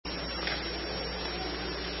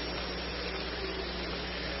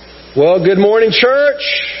Well, good morning, church.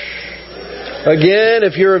 Again,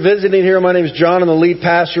 if you're visiting here, my name is John. I'm the lead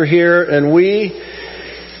pastor here, and we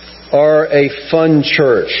are a fun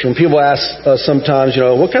church. When people ask us sometimes,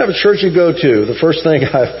 what kind of a church you go to? The first thing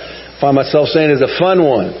I find myself saying is a fun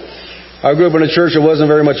one. I grew up in a church that wasn't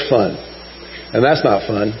very much fun, and that's not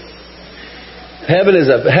fun.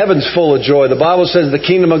 Heaven's full of joy. The Bible says the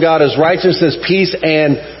kingdom of God is righteousness, peace,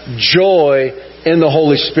 and joy in the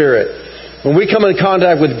Holy Spirit. When we come in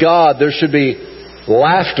contact with God, there should be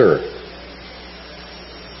laughter.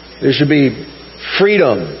 There should be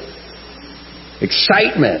freedom,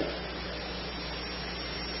 excitement.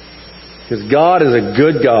 Because God is a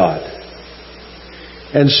good God.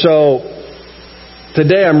 And so,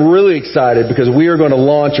 today I'm really excited because we are going to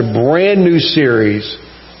launch a brand new series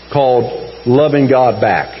called Loving God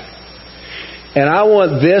Back. And I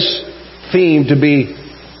want this theme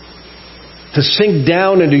to sink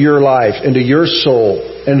down into your life, into your soul,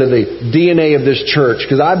 into the DNA of this church,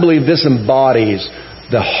 because I believe this embodies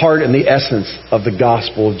the heart and the essence of the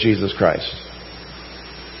gospel of Jesus Christ.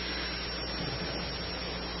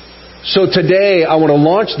 So today, I want to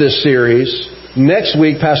launch this series. Next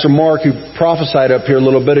week, Pastor Mark, who prophesied up here a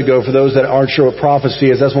little bit ago, for those that aren't sure what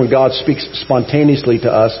prophecy is, that's when God speaks spontaneously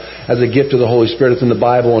to us as a gift of the Holy Spirit. It's in the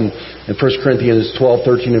Bible in 1 Corinthians 12,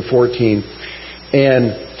 13, and 14.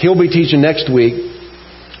 And he'll be teaching next week.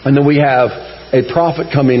 And then we have a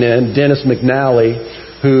prophet coming in, Dennis McNally,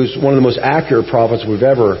 who's one of the most accurate prophets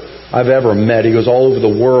I've ever met. He goes all over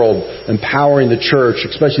the world empowering the church,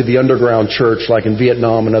 especially the underground church, like in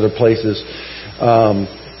Vietnam and other places.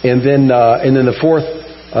 And then the fourth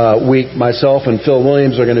week, myself and Phil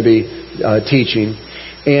Williams are going to be teaching.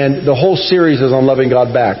 And the whole series is on loving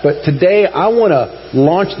God back. But today I want to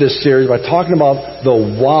launch this series by talking about the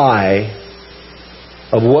why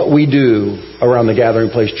of what we do around the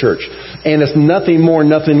Gathering Place Church. And it's nothing more,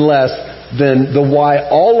 nothing less than the why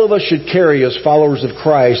all of us should carry as followers of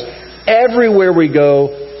Christ everywhere we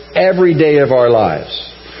go, every day of our lives.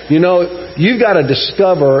 You've got to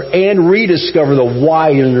discover and rediscover the why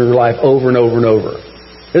in your life over and over and over.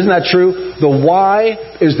 Isn't that true? The why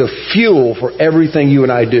is the fuel for everything you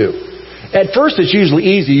and I do. At first, it's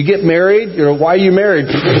usually easy. You get married. Why are you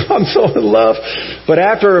married? I'm so in love. But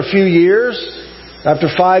after a few years, after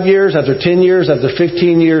 5 years, after 10 years, after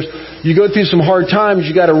 15 years, you go through some hard times.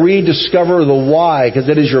 You got to rediscover the why, because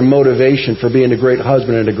that is your motivation for being a great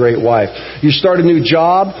husband and a great wife. You start a new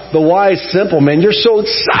job. The why is simple, man. You're so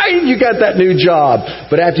excited you got that new job.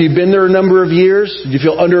 But after you've been there a number of years, you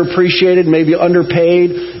feel underappreciated, maybe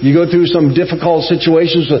underpaid. You go through some difficult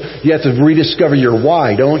situations. You have to rediscover your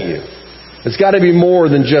why, don't you? It's got to be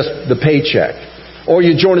more than just the paycheck. Or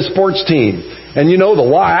you join a sports team. And you know the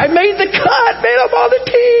why. I made the cut, man, I'm on the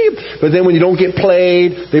team. But then when you don't get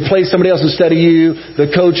played, they play somebody else instead of you. The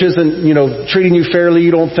coach isn't, treating you fairly,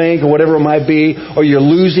 you don't think, or whatever it might be. Or you're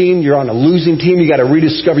losing, you're on a losing team, you got to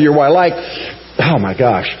rediscover your why. Like, oh my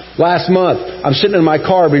gosh, last month, I'm sitting in my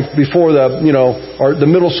car before the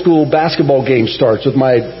middle school basketball game starts with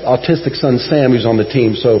my autistic son Sam, who's on the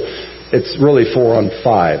team. So it's really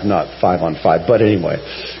 4-on-5, not 5-on-5. But anyway,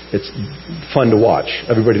 it's fun to watch.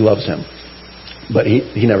 Everybody loves him. But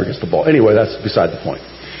he never gets the ball. Anyway, that's beside the point.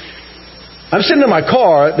 I'm sitting in my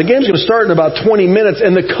car. The game's going to start in about 20 minutes.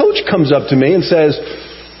 And the coach comes up to me and says,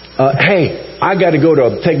 hey, I got to go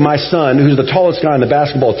to take my son, who's the tallest guy on the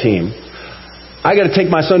basketball team. I got to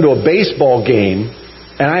take my son to a baseball game.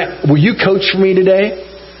 And will you coach for me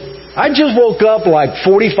today? I just woke up like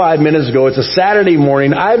 45 minutes ago. It's a Saturday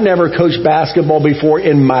morning. I've never coached basketball before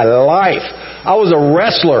in my life. I was a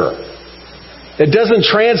wrestler. It doesn't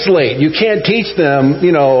translate. You can't teach them,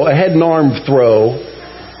 a head and arm throw.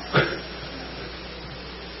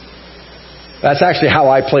 That's actually how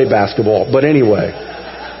I play basketball. But anyway.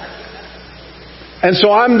 And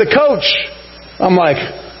so I'm the coach. I'm like,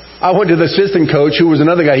 I went to the assistant coach, who was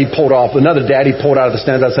another guy another dad he pulled out of the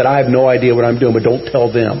stands. I said, I have no idea what I'm doing, but don't tell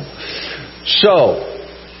them. So,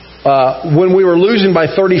 when we were losing by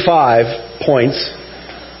 35 points,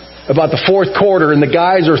 about the fourth quarter, and the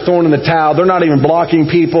guys are throwing in the towel. They're not even blocking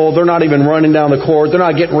people. They're not even running down the court. They're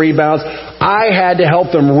not getting rebounds. I had to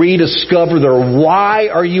help them rediscover their why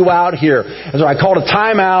are you out here? And so I called a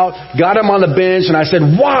timeout, got them on the bench, and I said,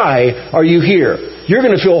 why are you here? You're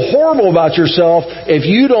going to feel horrible about yourself if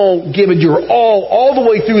you don't give it your all the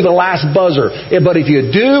way through the last buzzer. But if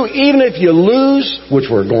you do, even if you lose, which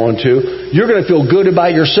we're going to, you're going to feel good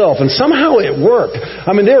about yourself. And somehow it worked.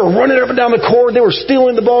 I mean, they were running up and down the court. They were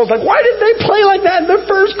stealing the balls. Like, why did they play like that in the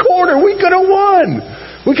first quarter? We could have won.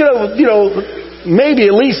 We could have, maybe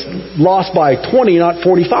at least lost by 20, not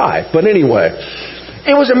 45. But anyway,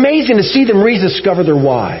 it was amazing to see them rediscover their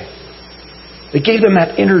why. It gave them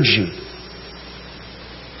that energy.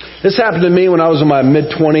 This happened to me when I was in my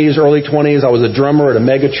mid-20s, early 20s. I was a drummer at a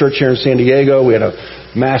mega church here in San Diego. We had a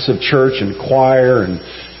massive church and choir and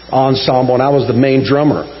ensemble, and I was the main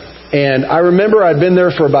drummer. And I remember I'd been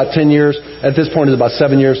there for about 10 years. At this point, it's about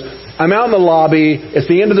 7 years. I'm out in the lobby. It's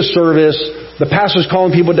the end of the service. The pastor's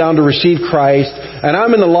calling people down to receive Christ. And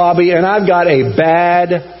I'm in the lobby, and I've got a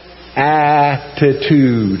bad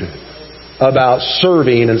attitude about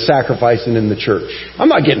serving and sacrificing in the church. I'm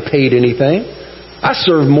not getting paid anything. I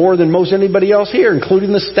serve more than most anybody else here,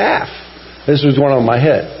 including the staff. This was going on in my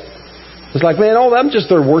head. It's like, man, I'm just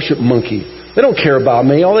their worship monkey. They don't care about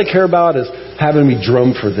me. All they care about is having me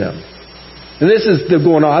drum for them. And this is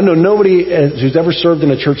going on. I know nobody who's ever served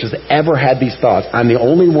in a church has ever had these thoughts. I'm the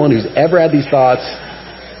only one who's ever had these thoughts.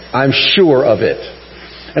 I'm sure of it.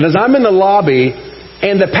 And as I'm in the lobby,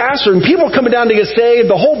 and the pastor, and people are coming down to get saved,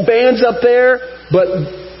 the whole band's up there, but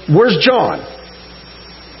where's John?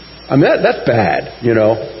 I mean, that's bad, you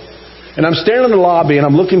know. And I'm standing in the lobby, and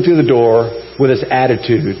I'm looking through the door with this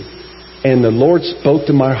attitude. And the Lord spoke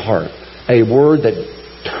to my heart a word that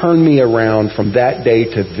turned me around from that day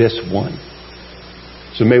to this one.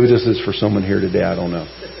 So maybe this is for someone here today. I don't know.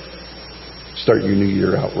 Start your new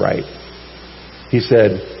year out right. He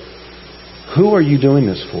said, who are you doing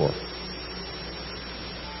this for?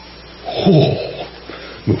 Oh,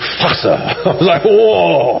 Mufasa. I was like,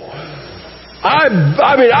 whoa.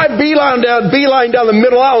 I beeline down the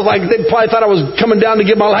middle aisle. Like they probably thought I was coming down to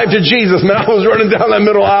give my life to Jesus, man. I was running down that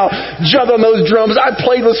middle aisle, jumping on those drums. I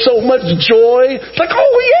played with so much joy. It's like,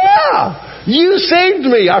 oh yeah, you saved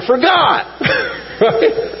me. I forgot.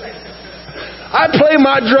 Right? I played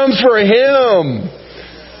my drums for Him.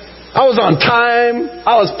 I was on time.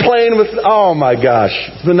 I was playing with, oh my gosh.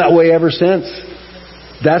 It's been that way ever since.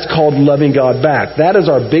 That's called loving God back. That is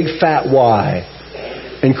our big fat why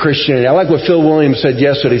in Christianity. I like what Phil Williams said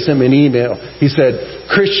yesterday. He sent me an email. He said,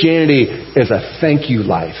 Christianity is a thank you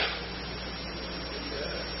life.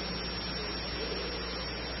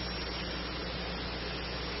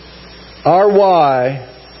 Our why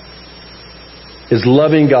is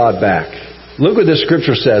loving God back. Look what this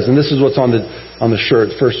scripture says, and this is what's on the shirt,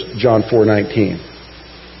 1 John 4:19.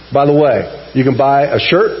 By the way, you can buy a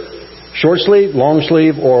shirt, short sleeve, long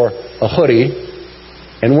sleeve, or a hoodie,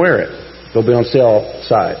 and wear it. They'll be on sale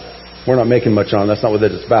outside. We're not making much on. That's not what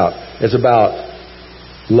it's about. It's about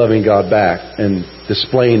loving God back and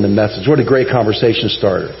displaying the message. What a great conversation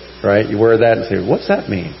starter, right? You wear that and say, what's that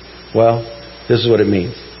mean? Well, this is what it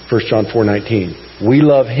means. 1 John 4:19. We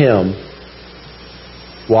love Him.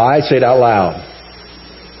 Why? Say it out loud.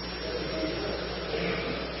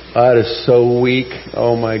 That is so weak.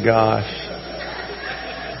 Oh my gosh.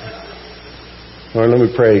 All right, let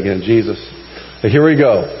me pray again. Jesus. But here we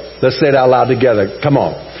go. Let's say it out loud together. Come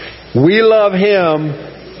on. We love Him.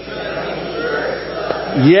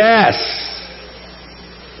 Yes.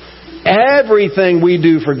 Everything we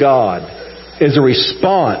do for God is a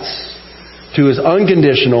response to His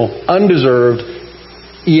unconditional, undeserved,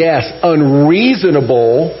 yes,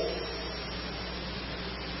 unreasonable,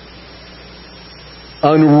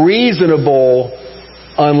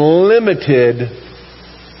 unlimited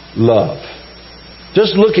love.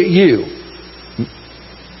 Just look at you.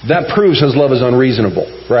 That proves His love is unreasonable,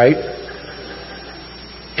 right?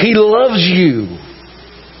 He loves you.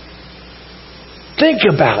 Think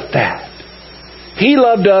about that. He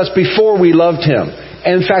loved us before we loved Him.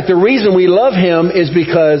 And in fact, the reason we love Him is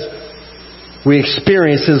because we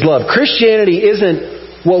experience His love. Christianity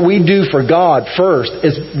isn't what we do for God first.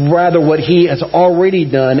 It's rather what He has already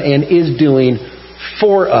done and is doing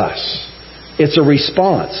for us. It's a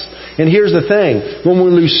response. And here's the thing. When we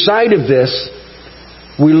lose sight of this,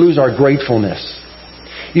 we lose our gratefulness.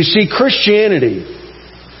 You see, Christianity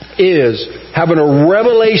is having a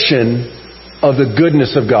revelation of the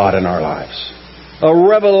goodness of God in our lives. A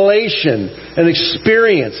revelation, an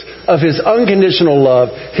experience of His unconditional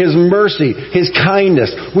love, His mercy, His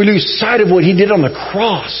kindness. We lose sight of what He did on the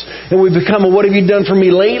cross. And we become a what have you done for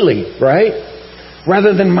me lately, right?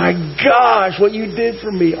 Rather than, my gosh, what you did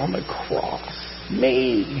for me on the cross.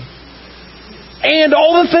 Me. And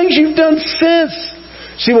all the things you've done since.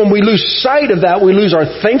 See, when we lose sight of that, we lose our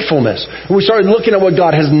thankfulness. We start looking at what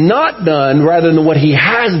God has not done rather than what He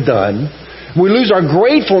has done. We lose our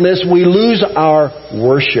gratefulness. We lose our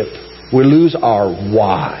worship. We lose our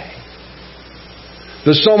why.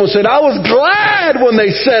 The psalmist said, I was glad when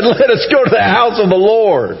they said, let us go to the house of the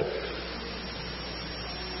Lord.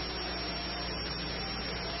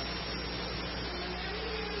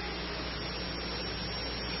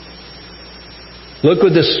 Look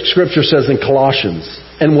what this scripture says in Colossians.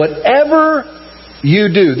 And whatever you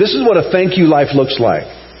do. This is what a thank you life looks like.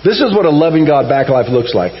 This is what a loving God back life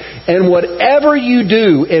looks like. And whatever you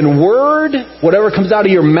do in word, whatever comes out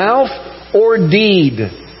of your mouth or deed,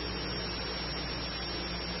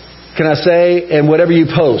 can I say, and whatever you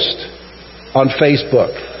post on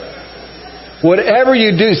Facebook, whatever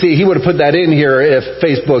you do, see, he would have put that in here if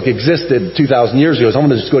Facebook existed 2,000 years ago, so I'm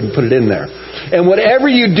going to just go ahead and put it in there. And whatever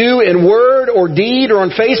you do in word or deed or on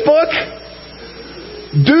Facebook,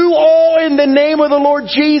 do all in the name of the Lord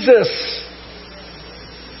Jesus.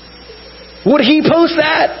 Would he post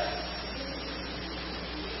that?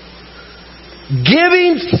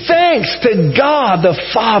 Giving thanks to God the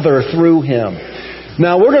Father through him.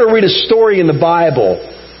 Now we're going to read a story in the Bible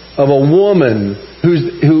of a woman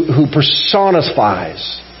who personifies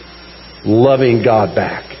loving God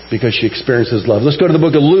back because she experiences love. Let's go to the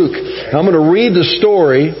book of Luke. I'm going to read the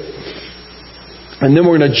story, and then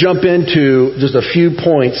we're going to jump into just a few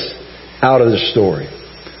points out of the story.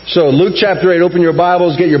 So Luke chapter 8, open your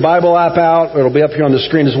Bibles, get your Bible app out. It'll be up here on the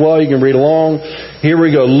screen as well. You can read along. Here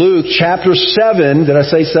we go. Luke chapter 7. Did I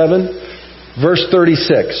say 7? Verse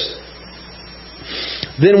 36.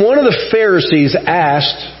 Then one of the Pharisees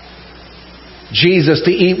asked Jesus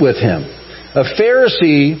to eat with him. A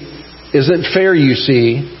Pharisee isn't fair, you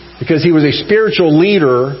see, because he was a spiritual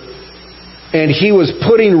leader and he was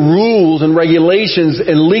putting rules and regulations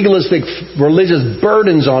and legalistic religious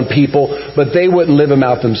burdens on people, but they wouldn't live them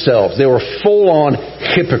out themselves. They were full-on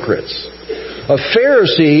hypocrites. A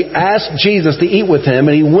Pharisee asked Jesus to eat with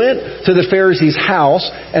him, and he went to the Pharisee's house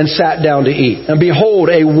and sat down to eat. And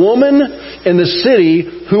behold, a woman in the city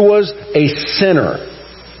who was a sinner.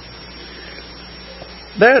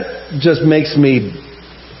 That just makes me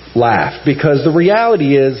laugh, because the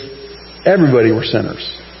reality is everybody were sinners,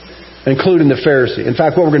 including the Pharisee. In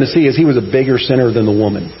fact, what we're going to see is he was a bigger sinner than the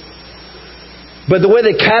woman. But the way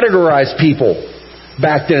they categorized people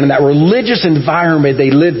back then in that religious environment they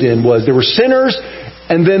lived in was there were sinners,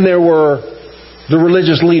 and then there were the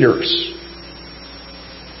religious leaders.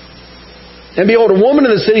 And behold, a woman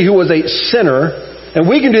in the city who was a sinner, and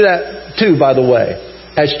we can do that too, by the way.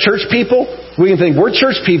 As church people, we can think we're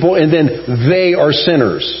church people and then they are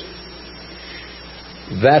sinners.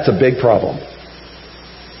 That's a big problem.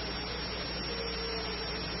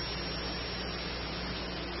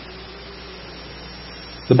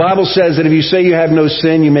 The Bible says that if you say you have no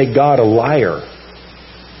sin, you make God a liar,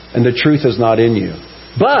 and the truth is not in you.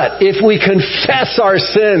 But if we confess our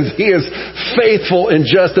sins, he is faithful and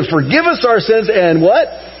just to forgive us our sins and what?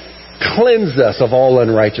 Cleanse us of all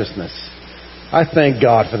unrighteousness. I thank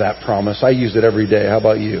God for that promise. I use it every day. How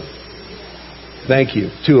about you? Thank you.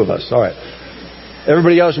 2 of us. All right.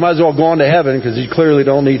 Everybody else might as well go on to heaven, because you clearly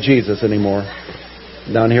don't need Jesus anymore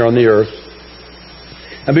down here on the earth.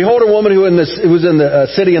 And behold, a woman who was in the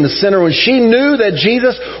city in the center, when she knew that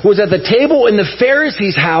Jesus was at the table in the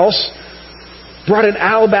Pharisee's house, brought an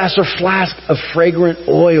alabaster flask of fragrant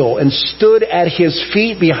oil and stood at his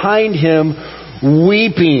feet behind him,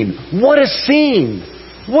 weeping. What a scene!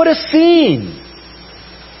 What a scene!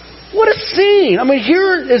 What a scene! I mean,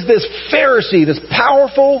 here is this Pharisee, this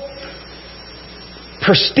powerful,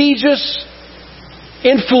 prestigious,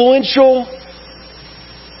 influential,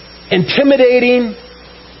 intimidating,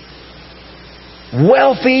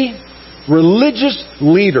 wealthy, religious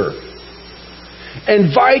leader,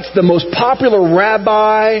 invites the most popular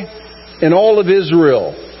rabbi in all of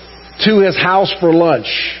Israel to his house for lunch.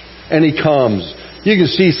 And he comes. You can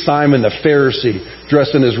see Simon the Pharisee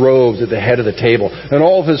dressed in his robes at the head of the table, and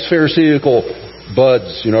all of his Pharisaical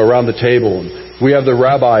buds, around the table. And we have the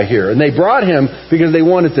rabbi here. And they brought him because they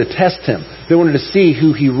wanted to test him. They wanted to see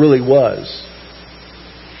who he really was.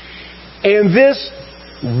 And this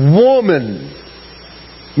woman,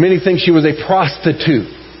 many think she was a prostitute,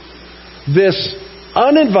 this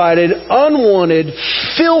uninvited, unwanted,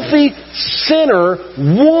 filthy sinner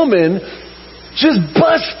woman just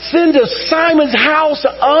busts into Simon's house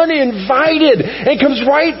uninvited and comes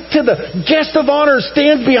right to the guest of honor and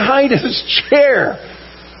stands behind his chair.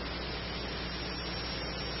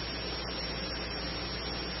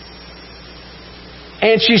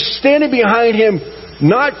 And she's standing behind him,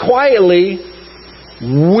 not quietly,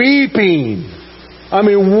 weeping. I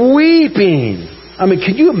mean, weeping. I mean,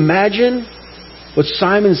 can you imagine what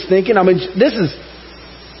Simon's thinking? I mean, this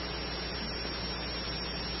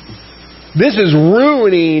is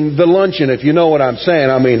ruining the luncheon, if you know what I'm saying.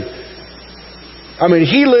 I mean,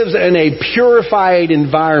 he lives in a purified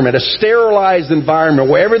environment, a sterilized environment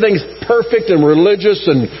where everything's perfect and religious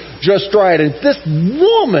and just right. And this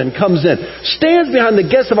woman comes in, stands behind the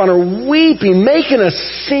guest of honor, weeping, making a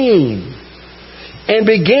scene, and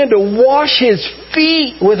began to wash his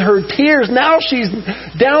feet with her tears. Now she's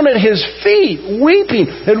down at His feet, weeping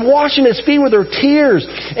and washing His feet with her tears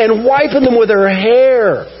and wiping them with her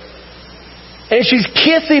hair. And she's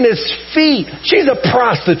kissing His feet. She's a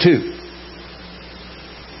prostitute.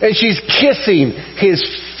 And she's kissing His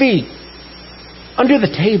feet under the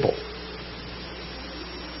table.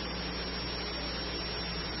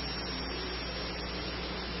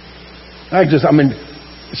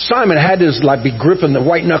 Simon had to be gripping the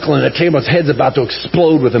white knuckle on the table. His head's about to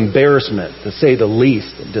explode with embarrassment, to say the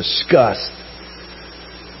least, and disgust.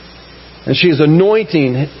 And she's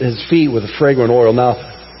anointing His feet with a fragrant oil. Now,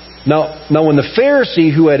 when the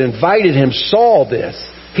Pharisee who had invited him saw this,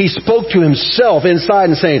 he spoke to himself inside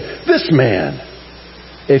and saying, "This man,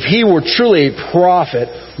 if he were truly a prophet,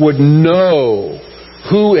 would know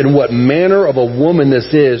who and what manner of a woman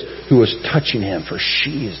this is who is touching him, for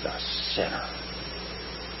she is the sinner."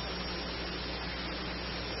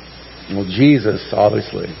 Well, Jesus,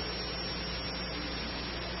 obviously,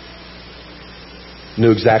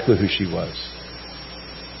 knew exactly who she was.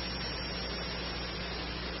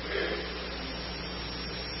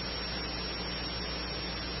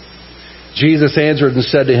 Jesus answered and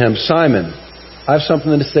said to him, "Simon, I have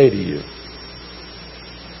something to say to you."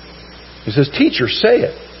 He says, "Teacher, say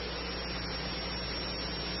it."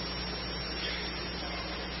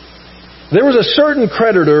 There was a certain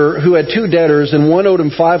creditor who had two debtors, and one owed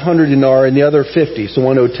him 500 denarii and the other 50, so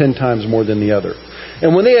one owed 10 times more than the other.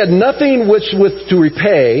 And when they had nothing with to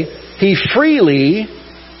repay, he freely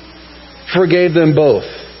forgave them both.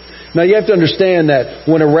 Now you have to understand that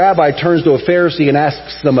when a rabbi turns to a Pharisee and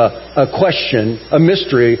asks them a question, a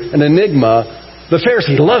mystery, an enigma, the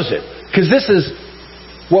Pharisee loves it. Because this is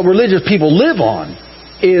what religious people live on,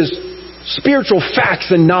 is spiritual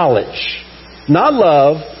facts and knowledge. Not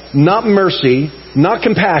love, not mercy, not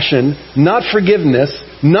compassion, not forgiveness,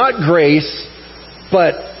 not grace,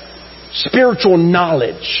 but spiritual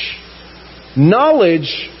knowledge.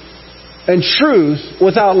 Knowledge and truth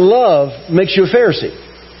without love makes you a Pharisee.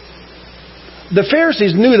 The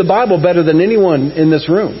Pharisees knew the Bible better than anyone in this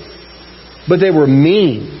room. But they were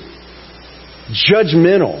mean,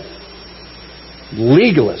 judgmental,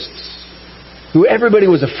 legalists, who everybody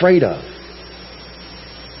was afraid of.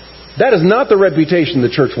 That is not the reputation the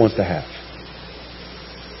church wants to have.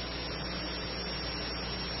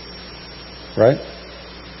 Right?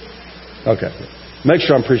 Okay. Make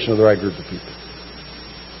sure I'm preaching to the right group of people.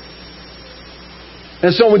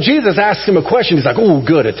 And so when Jesus asks him a question, he's like, "Oh,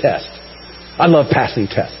 good, a test. I love passing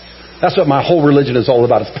tests. That's what my whole religion is all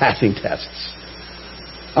about, is passing tests.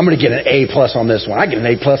 I'm going to get an A+ on this one. I get an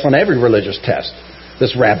A+ on every religious test.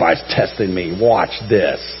 This rabbi's testing me. Watch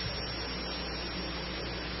this."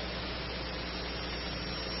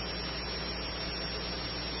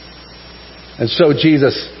 And so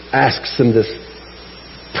Jesus asks him this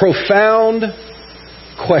profound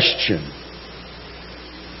question.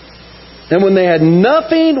 And when they had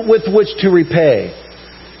nothing with which to repay,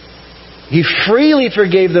 he freely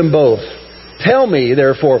forgave them both. "Tell me,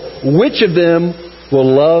 therefore, which of them will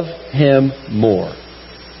love him more?"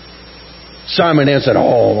 Simon answered,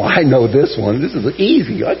 "Oh, I know this one. This is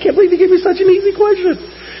easy. I can't believe you gave me such an easy question."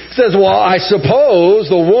 He says, "Well, I suppose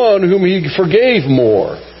the one whom he forgave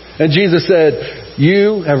more." And Jesus said,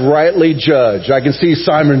 "You have rightly judged." I can see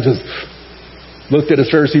Simon just looked at his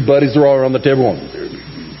Pharisee buddies. They're all around the table going,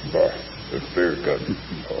 "That's very good."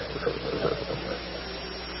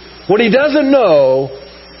 What he doesn't know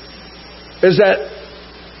is that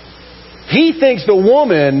he thinks the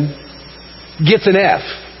woman gets an F,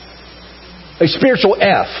 a spiritual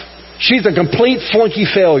F. She's a complete flunky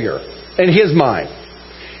failure in his mind.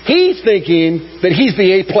 He's thinking that he's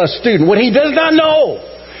the A+ student. What he does not know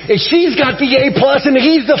is she's got the A+ and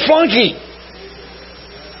he's the flunky.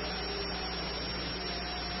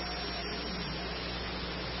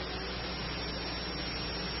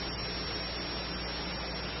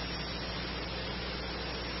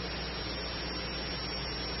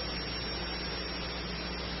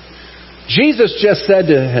 Jesus just said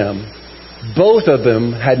to him, both of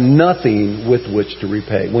them had nothing with which to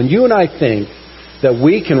repay. When you and I think that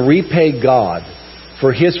we can repay God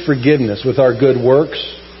for His forgiveness with our good works,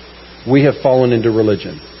 we have fallen into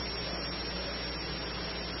religion.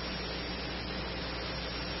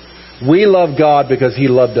 We love God because He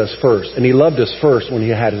loved us first. And He loved us first when He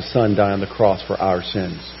had His Son die on the cross for our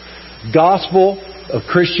sins. Gospel of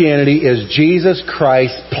Christianity is Jesus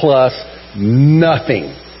Christ plus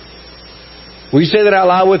nothing. Will you say that out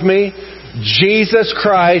loud with me? Jesus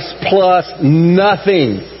Christ plus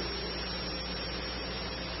nothing.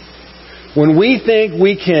 When we think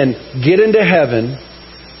we can get into heaven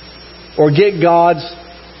or get God's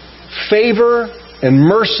favor and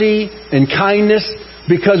mercy and kindness,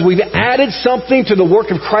 because we've added something to the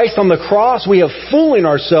work of Christ on the cross, we have fooling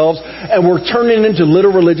ourselves and we're turning into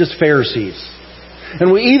little religious Pharisees. And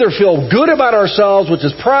we either feel good about ourselves, which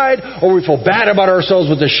is pride, or we feel bad about ourselves,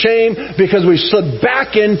 which is shame, because we've slipped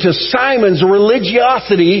back into Simon's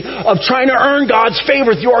religiosity of trying to earn God's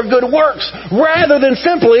favor through our good works, rather than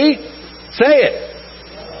simply say it.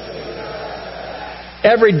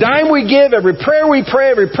 Every dime we give, every prayer we pray,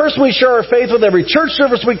 every person we share our faith with, every church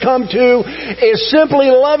service we come to is simply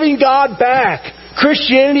loving God back.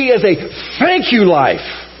 Christianity is a thank you life.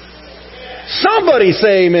 Somebody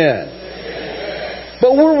say amen.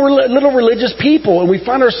 But we're little religious people, and we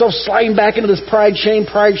find ourselves sliding back into this pride, shame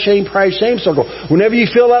circle. Whenever you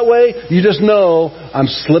feel that way, you just know I'm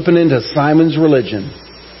slipping into Simon's religion.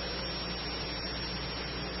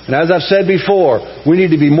 And as I've said before, we need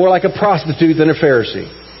to be more like a prostitute than a Pharisee.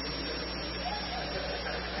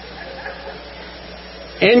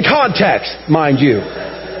 In context, mind you.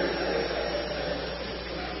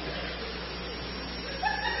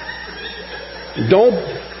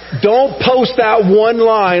 Don't post that one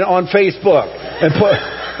line on Facebook and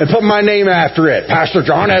put my name after it. Pastor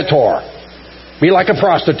John Etor. Be like a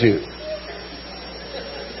prostitute.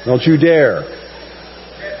 Don't you dare.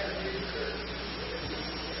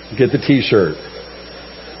 Get the t-shirt.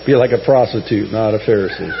 Be like a prostitute, not a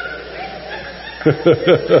Pharisee.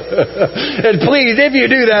 And please, if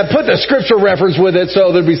you do that, put the scripture reference with it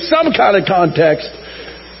so there'll be some kind of context.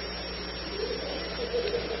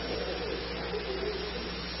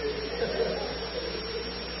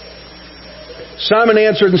 Simon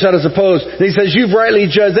answered and said, I suppose. And he says, you've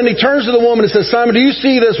rightly judged. Then he turns to the woman and says, Simon, do you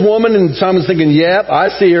see this woman? And Simon's thinking, yep, I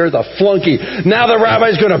see her, the flunky. Now the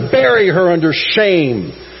rabbi's going to bury her under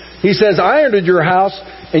shame. He says, I entered your house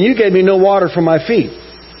and you gave me no water for my feet.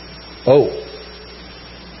 Oh.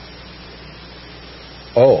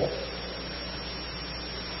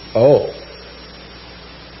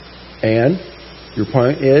 And your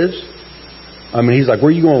point is, he's like, where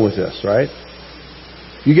are you going with this, right?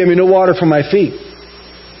 You gave me no water for my feet.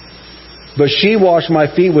 But she washed my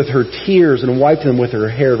feet with her tears and wiped them with her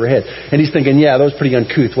hair of her head. And he's thinking, yeah, that was pretty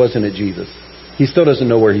uncouth, wasn't it, Jesus? He still doesn't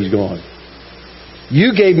know where he's going.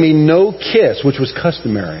 You gave me no kiss, which was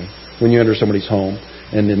customary when you enter somebody's home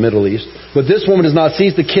in the Middle East. But this woman has not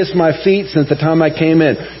ceased to kiss my feet since the time I came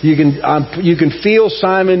in. You can feel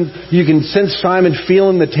Simon, you can sense Simon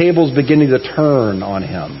feeling the tables beginning to turn on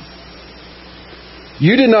him.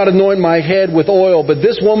 You did not anoint my head with oil, but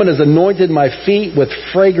this woman has anointed my feet with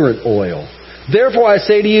fragrant oil. Therefore I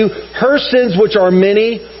say to you, her sins, which are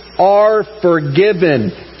many, are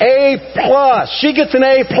forgiven. A+. She gets an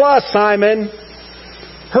A+, Simon.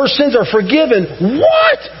 Her sins are forgiven.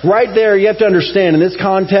 What? Right there, you have to understand, in this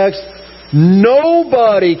context,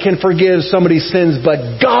 nobody can forgive somebody's sins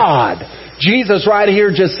but God. Jesus right here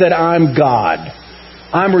just said, I'm God.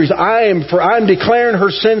 I'm declaring her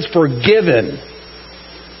sins forgiven.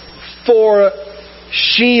 For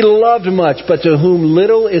she loved much, but to whom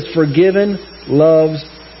little is forgiven, loves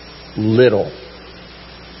little.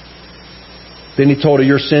 Then he told her,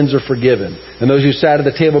 your sins are forgiven. And those who sat at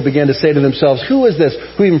the table began to say to themselves, who is this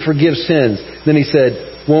who even forgives sins? Then he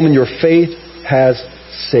said, woman, your faith has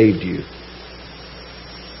saved you.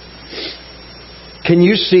 Can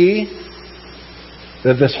you see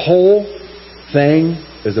that this whole thing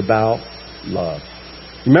is about love?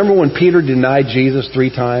 Remember when Peter denied Jesus 3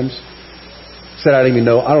 times? Said, I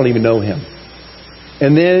don't even know him.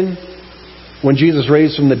 And then when Jesus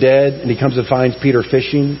raised from the dead and he comes and finds Peter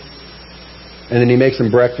fishing, and then he makes him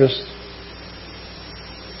breakfast,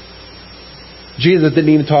 Jesus didn't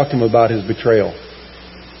even talk to him about his betrayal,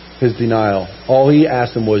 his denial. All he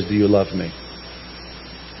asked him was, do you love me?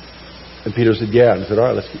 And Peter said, yeah. And he said,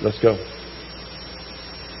 all right, let's go.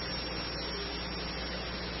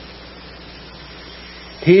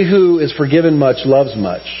 He who is forgiven much loves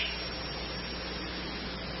much.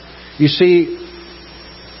 You see,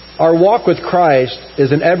 our walk with Christ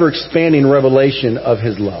is an ever-expanding revelation of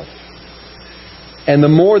His love. And the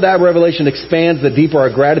more that revelation expands, the deeper our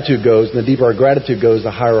gratitude goes. And the deeper our gratitude goes, the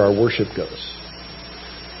higher our worship goes.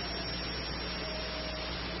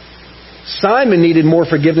 Simon needed more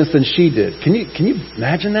forgiveness than she did. Can you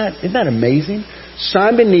imagine that? Isn't that amazing?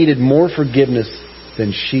 Simon needed more forgiveness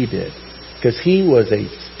than she did. Because he was a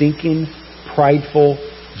stinking, prideful,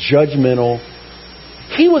 judgmental.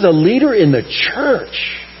 He was a leader in the church.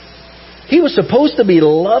 He was supposed to be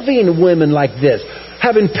loving women like this,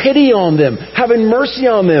 having pity on them, having mercy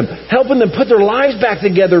on them, helping them put their lives back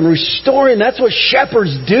together and restoring. That's what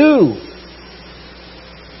shepherds do.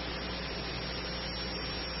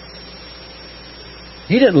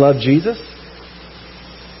 He didn't love Jesus.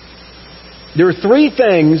 There are three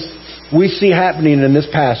things we see happening in this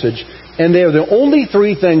passage, and they are the only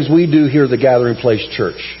three things we do here at the Gathering Place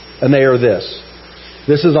Church. And they are this.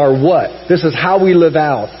 This is our what? This is how we live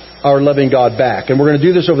out our loving God back. And we're going to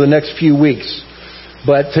do this over the next few weeks.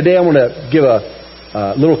 But today I want to give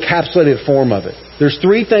a little capsulated form of it. There's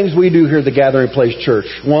three things we do here at the Gathering Place Church.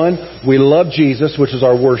 One, we love Jesus, which is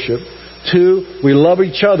our worship. Two, we love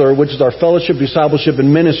each other, which is our fellowship, discipleship,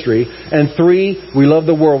 and ministry. And three, we love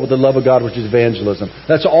the world with the love of God, which is evangelism.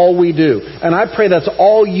 That's all we do. And I pray that's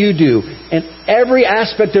all you do in every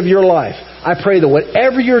aspect of your life. I pray that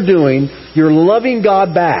whatever you're doing, you're loving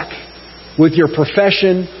God back with your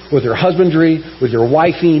profession, with your husbandry, with your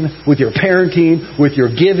wifing, with your parenting, with your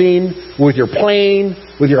giving, with your playing,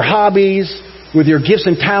 with your hobbies, with your gifts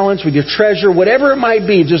and talents, with your treasure, whatever it might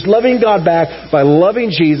be, just loving God back by loving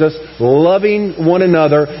Jesus, loving one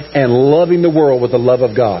another, and loving the world with the love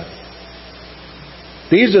of God.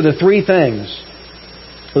 These are the three things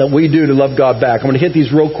that we do to love God back. I'm going to hit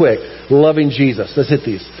these real quick. Loving Jesus. Let's hit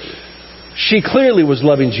these. She clearly was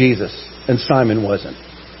loving Jesus, and Simon wasn't.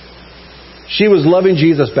 She was loving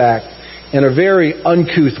Jesus back in a very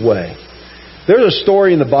uncouth way. There's a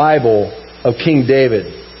story in the Bible of King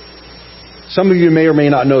David. Some of you may or may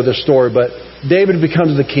not know this story, but David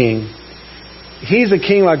becomes the king. He's a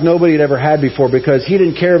king like nobody had ever had before because he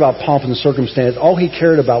didn't care about pomp and circumstance. All he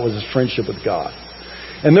cared about was his friendship with God.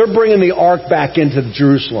 And they're bringing the ark back into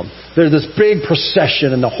Jerusalem. There's this big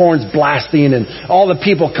procession and the horns blasting and all the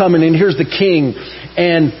people coming in. Here's the king.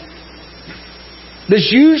 And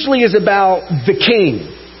this usually is about the king.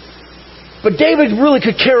 But David really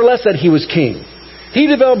could care less that he was king. He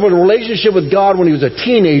developed a relationship with God when he was a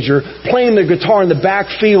teenager, playing the guitar in the back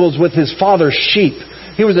fields with his father's sheep.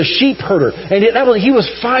 He was a sheep herder, and he was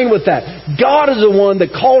fine with that. God is the one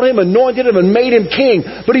that called him, anointed him, and made him king.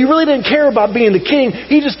 But he really didn't care about being the king.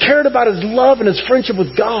 He just cared about his love and his friendship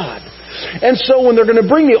with God. And so when they're going to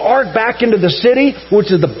bring the ark back into the city, which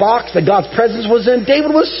is the box that God's presence was in,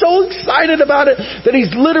 David was so excited about it that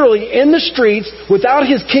he's literally in the streets without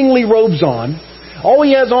his kingly robes on. All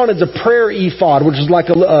he has on is a prayer ephod, which is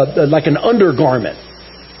like an undergarment,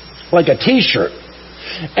 like a t-shirt.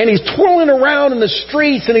 And he's twirling around in the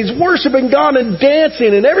streets and he's worshiping God and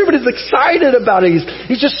dancing and everybody's excited about it.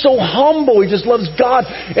 He's just so humble. He just loves God.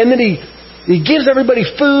 And then he gives everybody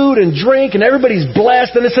food and drink and everybody's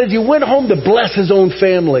blessed. And it says he went home to bless his own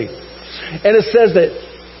family. And it says that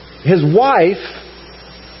his wife,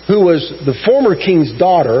 who was the former king's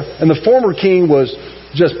daughter, and the former king was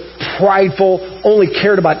just prideful, only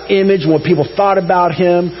cared about image and what people thought about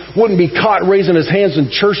him, wouldn't be caught raising his hands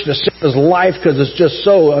in church to save his life because it's just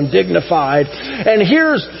so undignified. And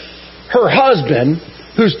here's her husband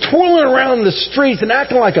who's twirling around the streets and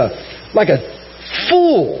acting like a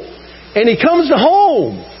fool. And he comes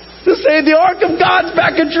home to say the ark of God's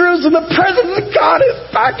back in Jerusalem. The presence of God is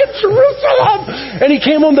back in Jerusalem. And he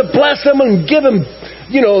came home to bless them and give him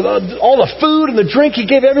all the food and the drink he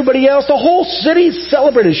gave everybody else. The whole city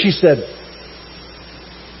celebrated. She said,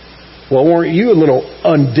 well, weren't you a little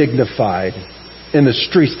undignified in the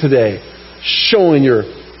streets today, showing your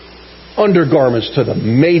undergarments to the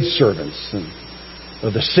maidservants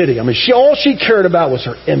of the city? I mean, all she cared about was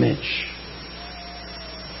her image.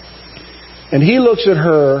 And he looks at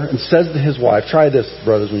her and says to his wife, try this,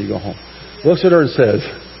 brothers, when you go home. Looks at her and says,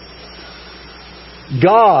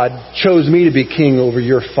 God chose me to be king over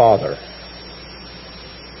your father.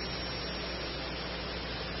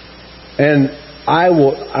 And I'm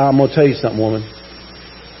going to tell you something, woman.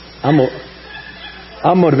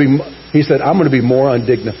 He said, I'm going to be more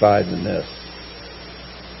undignified than this.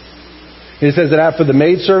 He says that after the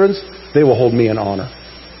maidservants, they will hold me in honor.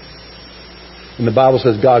 And the Bible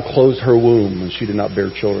says God closed her womb and she did not bear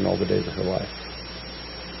children all the days of her life.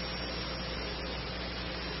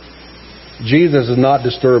 Jesus is not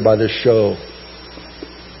disturbed by this show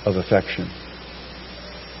of affection.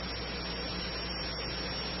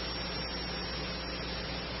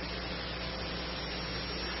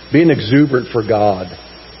 Being exuberant for God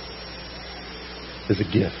is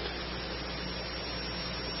a gift.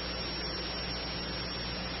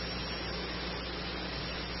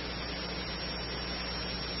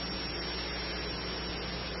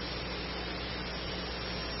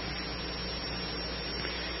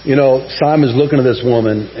 Simon's looking at this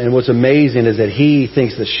woman, and what's amazing is that he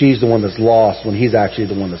thinks that she's the one that's lost when he's actually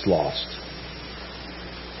the one that's lost.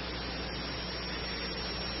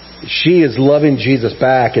 She is loving Jesus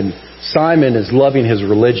back, and Simon is loving his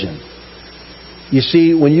religion. You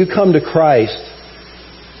see, when you come to Christ,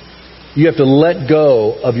 you have to let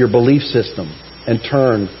go of your belief system and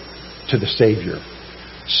turn to the Savior.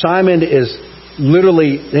 Simon is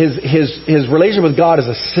literally, his relationship with God is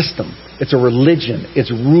a system. It's a religion.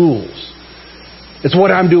 It's rules. It's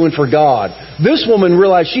what I'm doing for God. This woman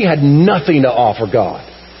realized she had nothing to offer God.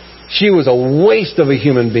 She was a waste of a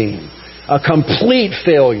human being. A complete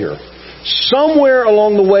failure. Somewhere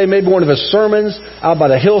along the way, maybe one of his sermons out by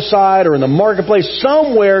the hillside or in the marketplace,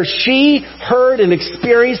 somewhere she heard and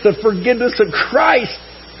experienced the forgiveness of Christ.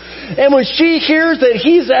 And when she hears that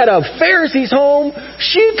he's at a Pharisee's home,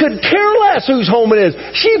 she could care less whose home it is.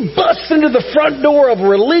 She busts into the front door of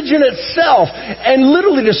religion itself and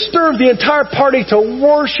literally disturbs the entire party to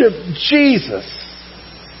worship Jesus.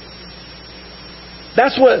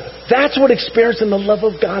 That's what experiencing the love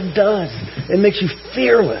of God does. It makes you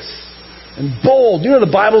fearless and bold. You know, the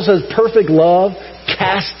Bible says perfect love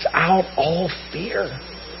casts out all fear.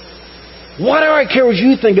 Why do I care what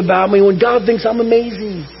you think about me when God thinks I'm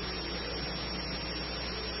amazing?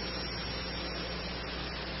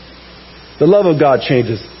 The love of God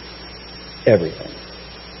changes everything.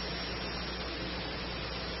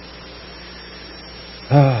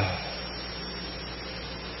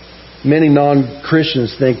 Many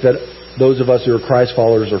non-Christians think that those of us who are Christ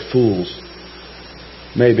followers are fools.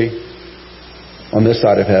 Maybe. On this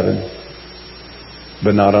side of heaven.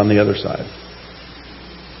 But not on the other side.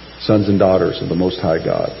 Sons and daughters of the Most High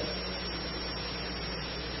God.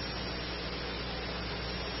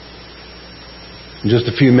 In just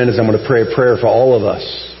a few minutes, I'm going to pray a prayer for all of us.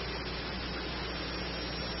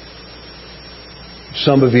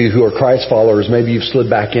 Some of you who are Christ followers, maybe you've slid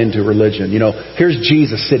back into religion. You know, here's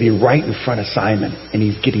Jesus sitting right in front of Simon, and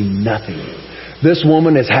he's getting nothing. This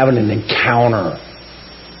woman is having an encounter.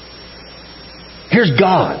 Here's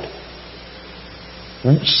God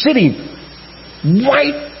sitting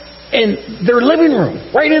right in their living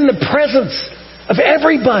room, right in the presence of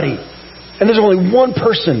everybody. And there's only one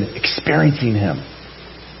person experiencing Him.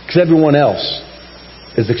 Because everyone else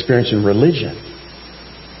is experiencing religion.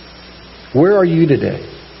 Where are you today?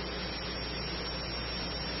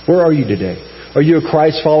 Where are you today? Are you a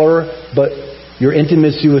Christ follower, but your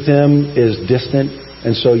intimacy with Him is distant,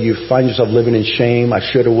 and so you find yourself living in shame? I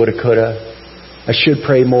shoulda, woulda, coulda. I should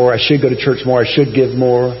pray more. I should go to church more. I should give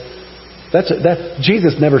more.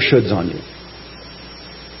 Jesus never shoulds on you.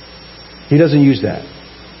 He doesn't use that.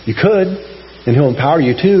 You could, and He'll empower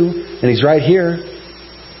you too, and He's right here,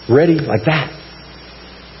 ready like that.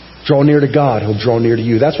 Draw near to God, He'll draw near to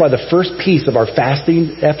you. That's why the first piece of our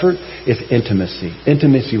fasting effort is intimacy.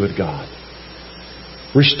 Intimacy with God.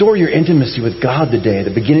 Restore your intimacy with God today, at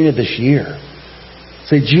the beginning of this year.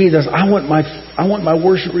 Say, Jesus, I want my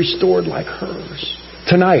worship restored like hers.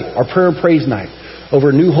 Tonight, our prayer and praise night over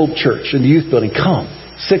at New Hope Church in the youth building. Come,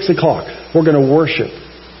 6 o'clock. We're going to worship,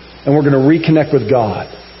 and we're going to reconnect with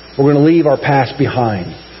God. We're going to leave our past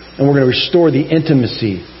behind, and we're going to restore the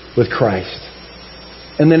intimacy with Christ.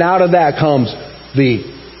 And then out of that comes the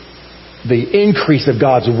increase of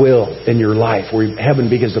God's will in your life, where heaven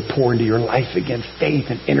begins to pour into your life again, faith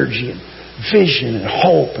and energy and vision and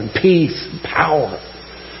hope and peace and power.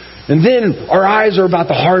 And then our eyes are about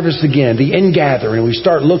the harvest again, the ingathering. And we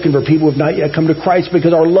start looking for people who have not yet come to Christ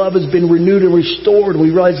because our love has been renewed and restored. And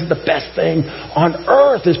we realize that the best thing on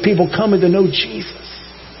earth is people coming to know Jesus.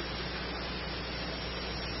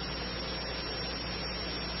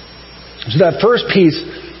 So that first piece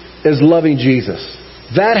is loving Jesus.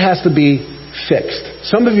 That has to be fixed.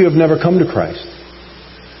 Some of you have never come to Christ.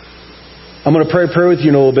 I'm going to pray a prayer with you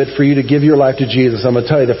in a little bit for you to give your life to Jesus. I'm going to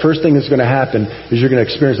tell you the first thing that's going to happen is you're going to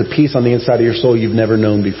experience a peace on the inside of your soul you've never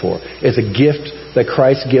known before. It's a gift that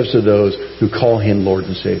Christ gives to those who call Him Lord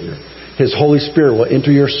and Savior. His Holy Spirit will enter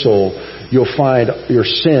your soul. You'll find your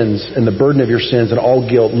sins and the burden of your sins and all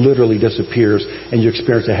guilt literally disappears, and you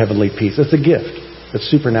experience a heavenly peace. It's a gift. It's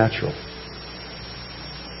supernatural.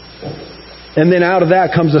 And then out of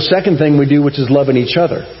that comes the second thing we do, which is loving each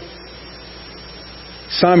other.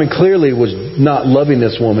 Simon clearly was not loving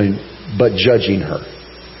this woman, but judging her.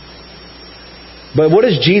 But what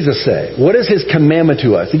does Jesus say? What is His commandment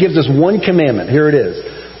to us? He gives us one commandment. Here it is.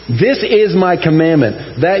 This is my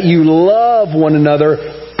commandment, that you love one another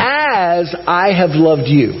as I have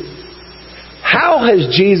loved you. How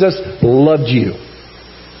has Jesus loved you?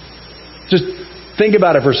 Just think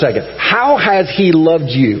about it for a second. How has He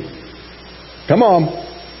loved you? Come on.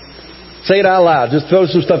 Say it out loud. Just throw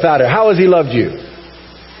some stuff out there. How has He loved you?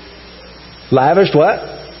 Lavished what?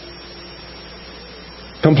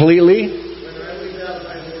 Completely?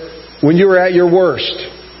 When you were at your worst.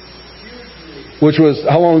 Which was,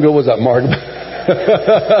 how long ago was that, Mark?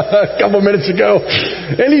 A couple minutes ago.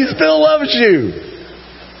 And He still loves you.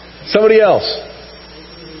 Somebody else.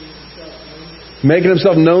 Making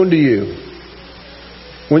Himself known to you.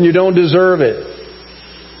 When you don't deserve it.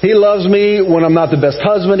 He loves me when I'm not the best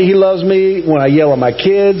husband. He loves me when I yell at my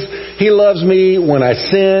kids. He loves me when I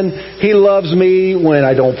sin. He loves me when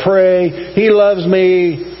I don't pray. He loves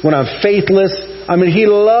me when I'm faithless. I mean, He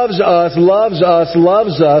loves us,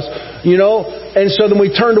 you know. And so then we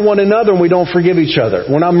turn to one another and we don't forgive each other.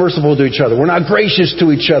 We're not merciful to each other. We're not gracious to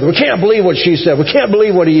each other. We can't believe what she said. We can't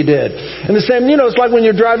believe what he did. And the same, you know, it's like when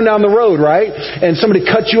you're driving down the road, right? And somebody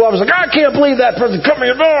cuts you off. It's like, I can't believe that person cut me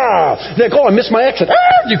off. They're like, oh, I missed my exit.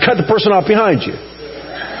 You cut the person off behind you.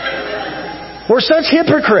 We're such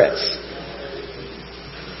hypocrites.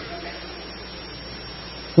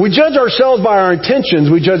 We judge ourselves by our intentions.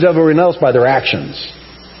 We judge everyone else by their actions.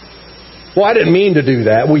 Well, I didn't mean to do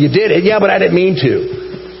that. Well, you did it. Yeah, but I didn't mean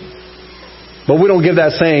to. But we don't give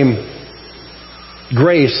that same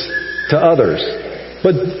grace to others.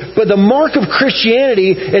 But the mark of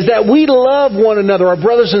Christianity is that we love one another, our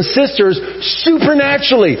brothers and sisters,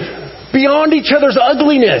 supernaturally, beyond each other's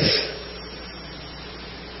ugliness.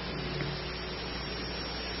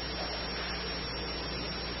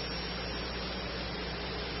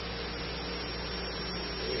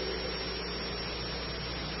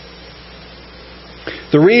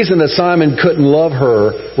 The reason that Simon couldn't love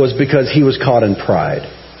her was because he was caught in pride.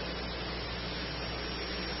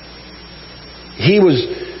 You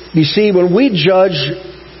see, when we judge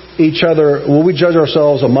each other, when we judge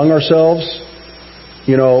ourselves among ourselves,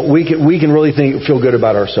 you know, we can really feel good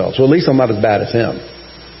about ourselves. Well, at least I'm not as bad as him.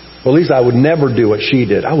 Well, at least I would never do what she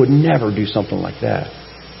did. I would never do something like that.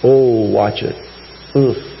 Oh, watch it.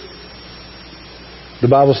 Ugh. The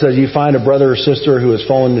Bible says you find a brother or sister who has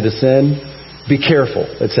fallen into sin, be careful,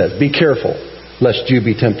 it says. Be careful, lest you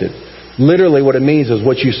be tempted. Literally what it means is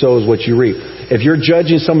what you sow is what you reap. If you're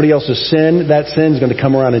judging somebody else's sin, that sin is going to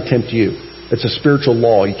come around and tempt you. It's a spiritual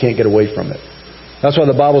law. You can't get away from it. That's why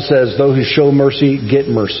the Bible says, those who show mercy, get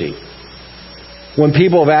mercy. When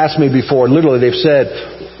people have asked me before, literally they've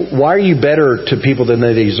said, why are you better to people than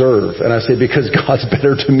they deserve? And I say, because God's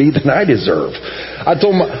better to me than I deserve. I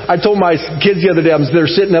told my kids the other day,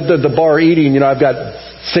 they're sitting up there at the bar eating. You know, I've got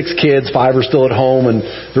 6 kids, 5 are still at home, and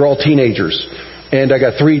they're all teenagers. And I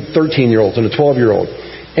got 3 13-year-olds and a 12-year-old.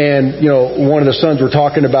 And, you know, one of the sons were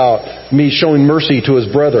talking about me showing mercy to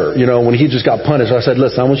his brother, you know, when he just got punished. I said,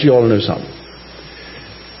 listen, I want you all to know something.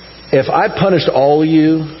 If I punished all of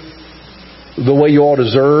you the way you all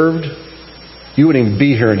deserved, you wouldn't even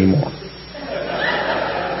be here anymore.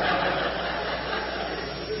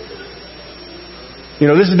 You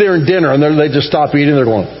know, this is during dinner, and they just stop eating. They're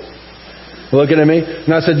going, looking at me.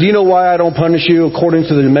 And I said, do you know why I don't punish you according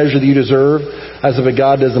to the measure that you deserve? As if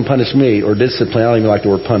God doesn't punish me, or discipline. I don't even like the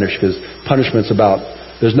word punish, because punishment's about,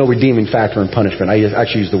 there's no redeeming factor in punishment. I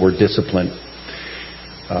actually use the word discipline,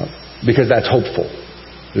 because that's hopeful.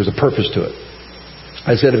 There's a purpose to it.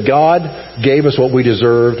 I said, if God gave us what we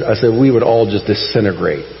deserved, I said, we would all just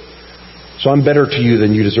disintegrate. So I'm better to you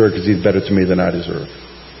than you deserve, because He's better to me than I deserve.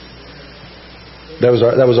 That was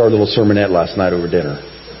our little sermonette last night over dinner.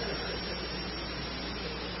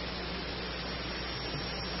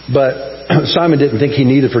 But Simon didn't think he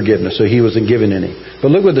needed forgiveness, so he wasn't given any. But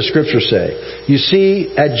look what the Scriptures say. You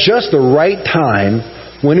see, at just the right time,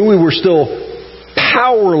 when we were still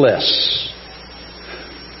powerless.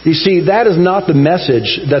 You see, that is not the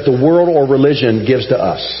message that the world or religion gives to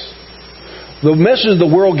us. The message the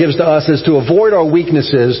world gives to us is to avoid our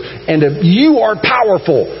weaknesses and you are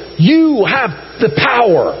powerful. You have the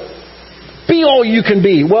power. Be all you can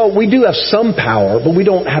be. Well, we do have some power, but we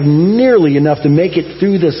don't have nearly enough to make it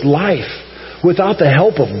through this life without the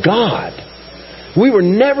help of God. We were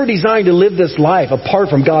never designed to live this life apart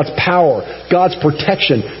from God's power, God's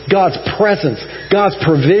protection, God's presence, God's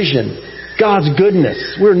provision, God's goodness.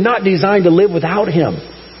 We're not designed to live without Him.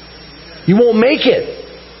 You won't make it.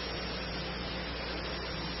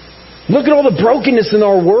 Look at all the brokenness in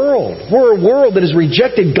our world. We're a world that has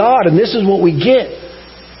rejected God, and this is what we get.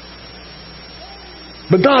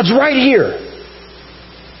 But God's right here.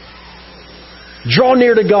 Draw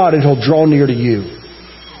near to God and He'll draw near to you.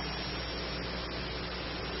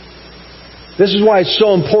 This is why it's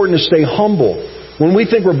so important to stay humble. When we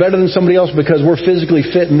think we're better than somebody else because we're physically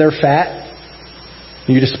fit and they're fat,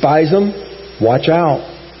 and you despise them, watch out.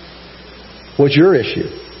 What's your issue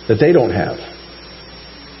that they don't have?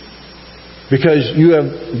 Because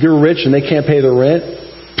you're rich and they can't pay their rent?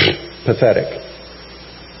 Pathetic.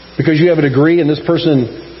 Because you have a degree and this person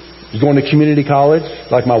is going to community college,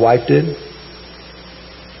 like my wife did,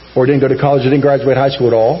 or didn't go to college, or didn't graduate high school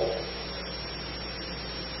at all.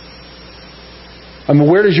 I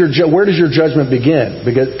mean, where does your judgment begin?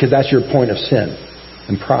 Because that's your point of sin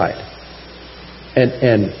and pride.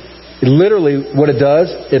 And literally what it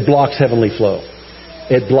does, it blocks heavenly flow.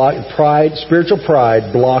 Spiritual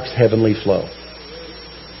pride blocks heavenly flow.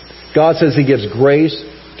 God says He gives grace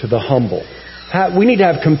to the humble. We need to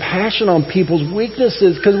have compassion on people's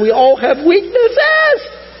weaknesses because we all have weaknesses.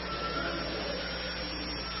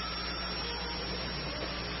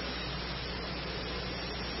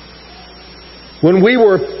 When we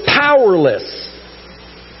were powerless,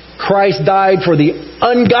 Christ died for the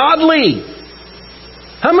ungodly.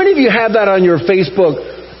 How many of you have that on your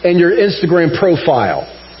Facebook and your Instagram profile?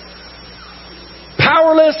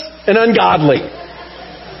 Powerless and ungodly.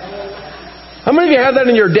 How many of you have that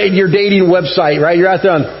in your dating website, right? You're out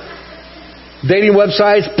there on dating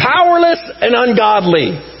websites. Powerless and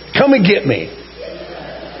ungodly. Come and get me.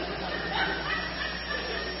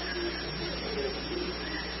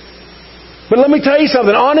 But let me tell you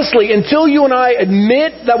something. Honestly, until you and I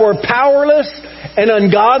admit that we're powerless and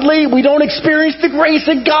ungodly, we don't experience the grace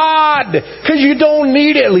of God. Because you don't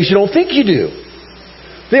need it. At least you don't think you do.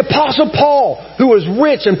 The Apostle Paul, who was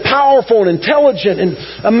rich and powerful and intelligent and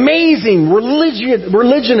amazing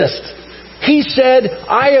religionist, he said,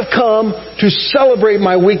 I have come to celebrate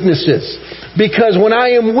my weaknesses. Because when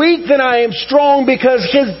I am weak, then I am strong because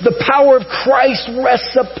the power of Christ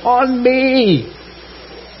rests upon me.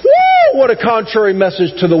 Woo! What a contrary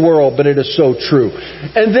message to the world, but it is so true.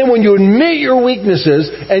 And then when you admit your weaknesses,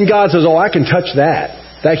 and God says, oh, I can touch that.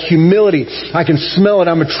 That humility, I can smell it.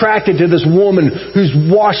 I'm attracted to this woman who's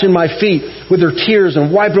washing my feet with her tears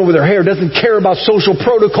and wiping over her hair, doesn't care about social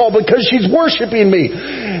protocol because she's worshiping me.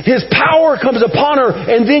 His power comes upon her,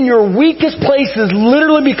 and then your weakest places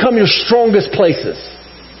literally become your strongest places.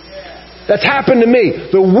 That's happened to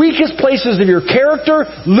me. The weakest places of your character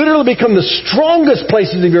literally become the strongest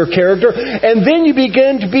places of your character, and then you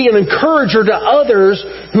begin to be an encourager to others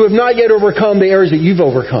who have not yet overcome the areas that you've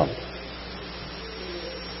overcome.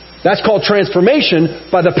 That's called transformation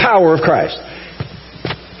by the power of Christ.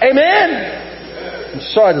 Amen? I'm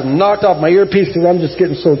sorry, I just knocked off my earpiece because I'm just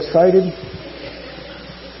getting so excited.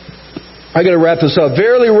 I got to wrap this up.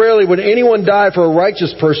 Verily, rarely would anyone die for a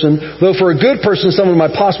righteous person, though for a good person someone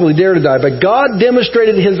might possibly dare to die. But God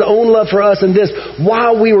demonstrated His own love for us in this: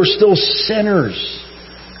 while we were still sinners,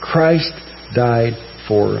 Christ died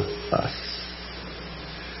for us.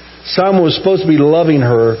 Simon was supposed to be loving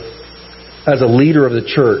her as a leader of the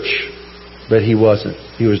church, but he wasn't.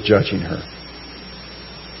 He was judging her.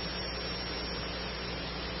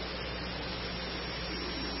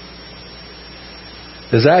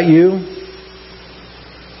 Is that you?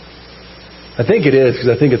 I think it is, because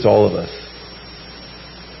I think it's all of us.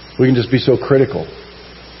 We can just be so critical.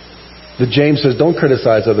 The James says, don't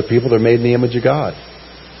criticize other people. They're made in the image of God.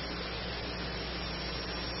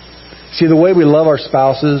 See, the way we love our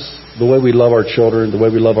spouses, the way we love our children, the way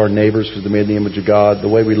we love our neighbors because they're made in the image of God, the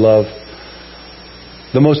way we love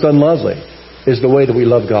the most unlovely is the way that we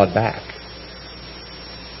love God back.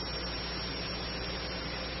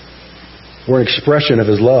 We're an expression of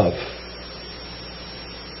His love.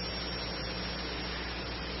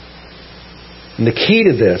 And the key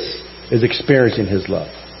to this is experiencing His love.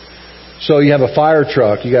 So you have a fire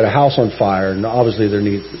truck, you got a house on fire, and obviously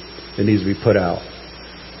it needs to be put out.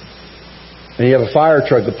 And you have a fire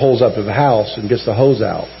truck that pulls up to the house and gets the hose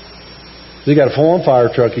out. So you got a full-on fire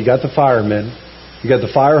truck, you got the firemen, you got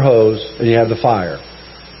the fire hose, and you have the fire.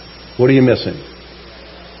 What are you missing?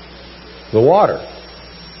 The water.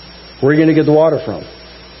 Where are you going to get the water from?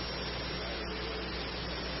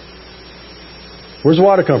 Where's the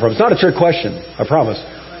water come from? It's not a trick question, I promise.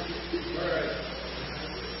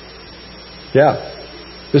 Yeah.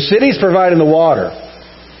 The city's providing the water.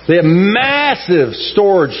 They have massive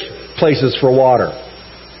storage places for water.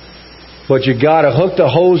 But you got to hook the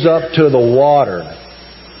hose up to the water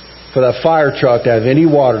for that fire truck to have any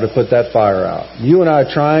water to put that fire out. You and I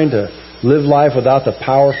are trying to live life without the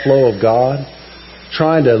power flow of God,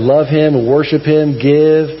 trying to love Him and worship Him,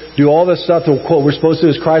 give, do all this stuff that we're supposed to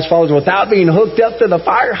do as Christ followers without being hooked up to the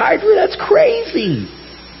fire hydrant. That's crazy.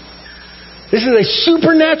 This is a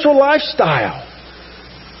supernatural lifestyle.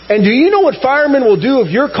 And do you know what firemen will do if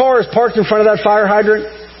your car is parked in front of that fire hydrant?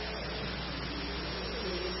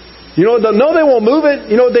 You know, no, they won't move it.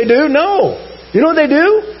 You know what they do? No. You know what they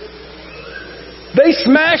do? They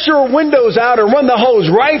smash your windows out and run the hose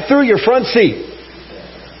right through your front seat.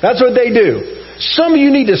 That's what they do. Some of you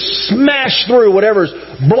need to smash through whatever's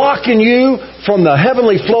blocking you from the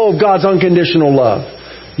heavenly flow of God's unconditional love.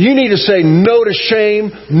 You need to say no to shame,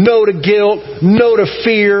 no to guilt, no to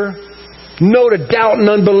fear, no to doubt and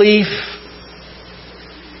unbelief.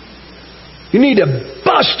 You need to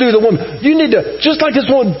bust through the woman. You need to, just like this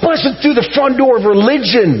woman busted through the front door of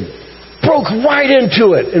religion, broke right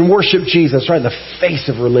into it and worshiped Jesus right in the face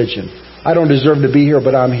of religion. I don't deserve to be here,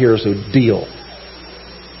 but I'm here, so deal.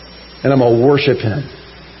 And I'm going to worship Him.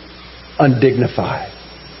 Undignified.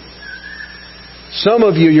 Some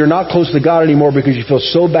of you, you're not close to God anymore because you feel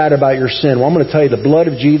so bad about your sin. Well, I'm going to tell you, the blood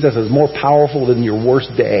of Jesus is more powerful than your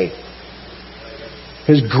worst day.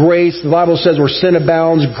 His grace, the Bible says where sin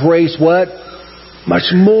abounds, grace what?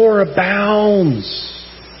 Much more abounds.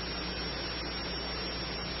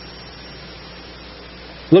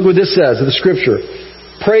 Look what this says in the Scripture.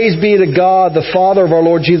 Praise be to God, the Father of our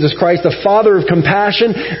Lord Jesus Christ, the Father of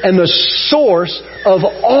compassion and the source of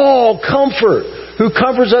all comfort, who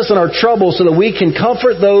comforts us in our trouble so that we can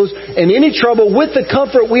comfort those in any trouble with the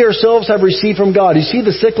comfort we ourselves have received from God. You see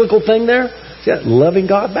the cyclical thing there? See that? Loving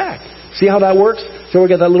God back. See how that works? So we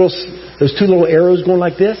got those two little arrows going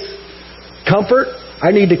like this. Comfort. I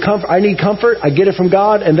need comfort. I get it from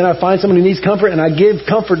God, and then I find someone who needs comfort, and I give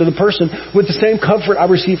comfort to the person with the same comfort I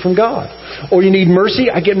receive from God. Or you need mercy,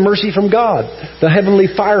 I get mercy from God, the heavenly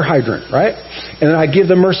fire hydrant, right? And then I give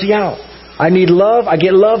the mercy out. I need love, I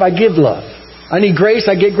get love, I give love. I need grace,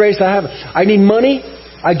 I get grace, I have it. I need money,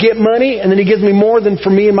 I get money, and then He gives me more than for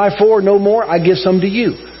me and my four, no more, I give some to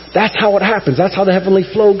you. That's how it happens. That's how the heavenly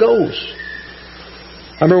flow goes.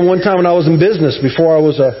 I remember one time when I was in business, before I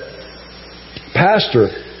was a pastor,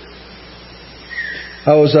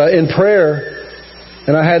 I was in prayer,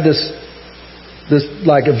 and I had this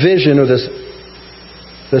like a vision, or this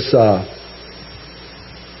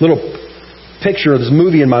little picture of this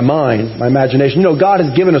movie in my mind, my imagination. You know, God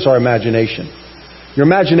has given us our imagination. Your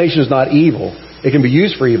imagination is not evil. It can be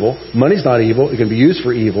used for evil. Money's not evil. It can be used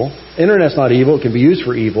for evil. Internet's not evil. It can be used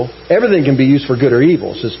for evil. Everything can be used for good or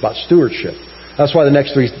evil. So it's about stewardship. That's why the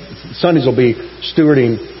next 3 Sundays will be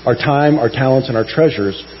stewarding our time, our talents, and our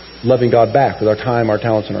treasures, loving God back with our time, our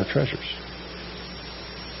talents, and our treasures.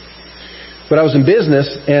 But I was in business,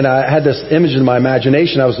 and I had this image in my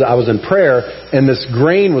imagination. I was in prayer, and this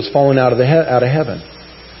grain was falling out of heaven.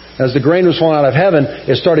 As the grain was falling out of heaven,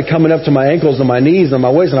 it started coming up to my ankles and my knees and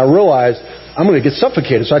my waist, and I realized I'm going to get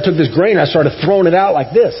suffocated. So I took this grain, and I started throwing it out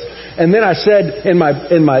like this. And then I said in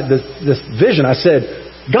this vision, I said,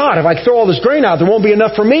 God, if I throw all this grain out, there won't be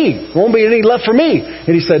enough for me. There won't be any left for me.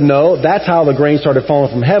 And He said, no, that's how the grain started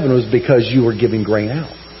falling from heaven, was because you were giving grain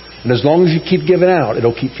out. And as long as you keep giving out,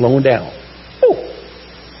 it'll keep flowing down. Woo.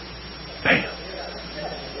 Bam.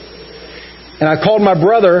 And I called my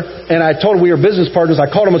brother, and I told him we were business partners. I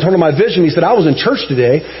called him and told him my vision. He said, I was in church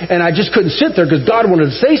today, and I just couldn't sit there because God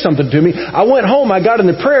wanted to say something to me. I went home, I got in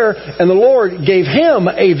the prayer, and the Lord gave him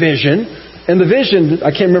a vision. And the vision, I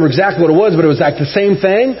can't remember exactly what it was, but it was like the same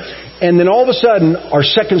thing. And then all of a sudden, our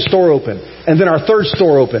second store opened. And then our third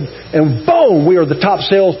store opened. And boom, we are the top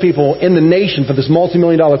salespeople in the nation for this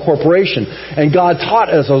multi-million-dollar corporation. And God taught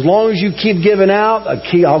us, as long as you keep giving out, I'll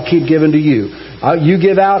keep giving to you. You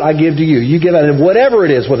give out, I give to you. You give out, and whatever it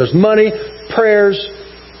is, whether it's money, prayers,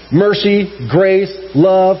 mercy, grace,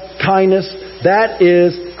 love, kindness, that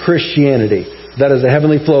is Christianity. That is the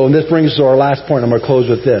heavenly flow. And this brings us to our last point. I'm going to close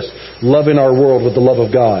with this. Loving our world with the love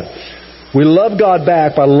of God. We love God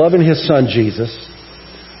back by loving His Son, Jesus,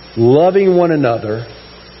 loving one another,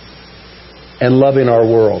 and loving our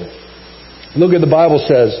world. Look at the Bible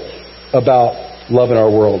says about loving our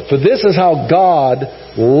world. For this is how God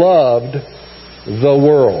loved the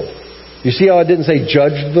world. You see how I didn't say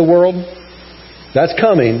judged the world? That's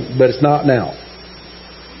coming, but it's not now.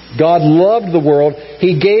 God loved the world.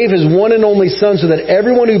 He gave His one and only Son so that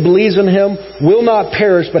everyone who believes in Him will not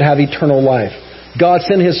perish but have eternal life. God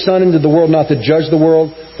sent His Son into the world not to judge the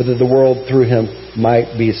world, but that the world through Him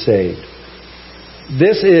might be saved.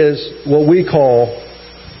 This is what we call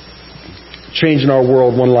changing our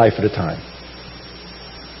world one life at a time.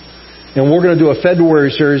 And we're going to do a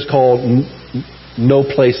February series called No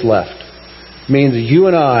Place Left. It means you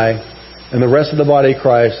and I and the rest of the body of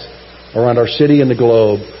Christ around our city and the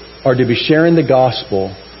globe are to be sharing the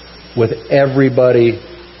gospel with everybody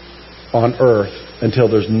on earth until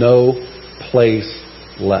there's no place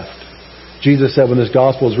left. Jesus said when this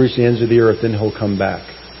gospel has reached the ends of the earth, then He'll come back.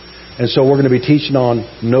 And so we're going to be teaching on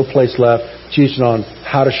no place left, teaching on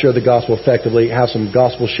how to share the gospel effectively, have some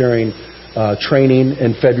gospel sharing training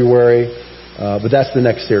in February. But that's the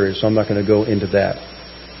next series, so I'm not going to go into that.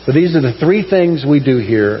 But these are the 3 things we do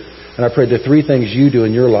here, and I pray the 3 things you do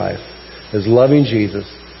in your life is loving Jesus,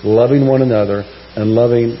 loving one another, and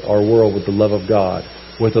loving our world with the love of God,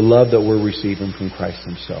 with the love that we're receiving from Christ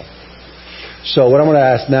Himself. So what I'm going to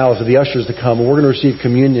ask now is for the ushers to come, and we're going to receive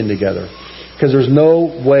communion together. Because there's no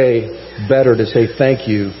way better to say thank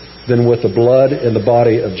you than with the blood and the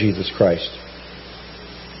body of Jesus Christ.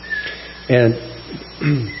 And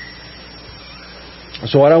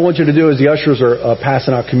So what I want you to do is the ushers are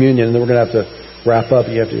passing out communion, and then we're going to have to wrap up.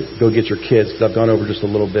 You have to go get your kids because I've gone over just a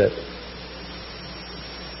little bit.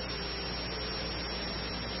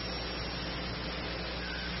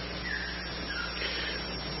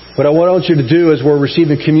 But what I want you to do is we're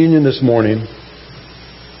receiving communion this morning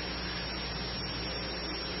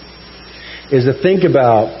is to think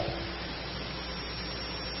about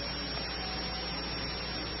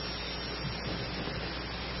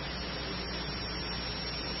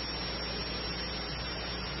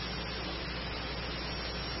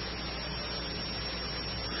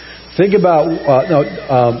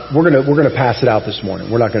we're gonna pass it out this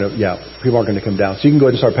morning. We're not gonna people aren't gonna come down. So you can go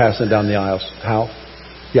ahead and start passing it down the aisles. How?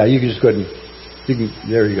 Yeah, you can just go ahead and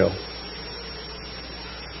there you go.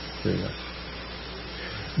 There you go.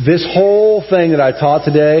 This whole thing that I taught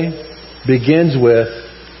today begins with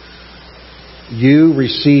you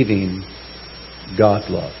receiving God's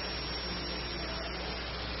love.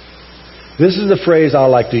 This is the phrase I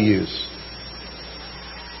like to use.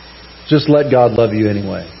 Just let God love you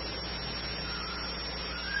anyway.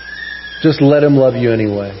 Just let Him love you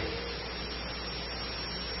anyway.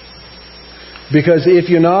 Because if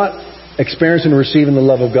you're not experiencing and receiving the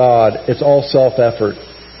love of God, it's all self-effort.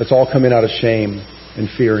 It's all coming out of shame and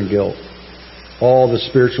fear and guilt. All the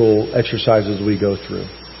spiritual exercises we go through.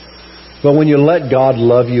 But when you let God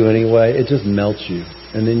love you anyway, it just melts you.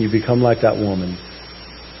 And then you become like that woman.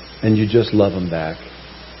 And you just love Him back.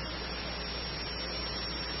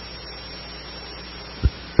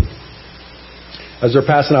 As they're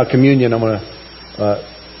passing out communion, I'm going to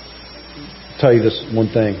tell you this one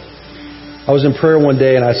thing. I was in prayer one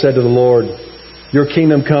day and I said to the Lord, Your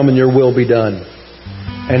kingdom come and Your will be done.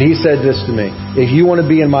 And He said this to me, if you want to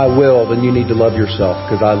be in My will, then you need to love yourself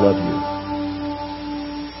because I love you.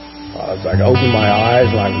 I was like, opened my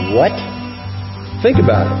eyes like, what? Think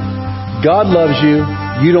about it. God loves you.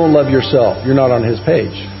 You don't love yourself. You're not on His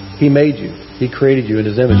page. He made you. He created you in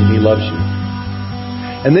His image and He loves you.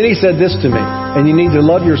 And then He said this to me, and you need to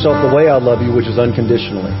love yourself the way I love you, which is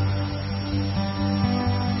unconditionally.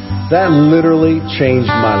 That literally changed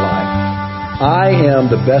my life. I am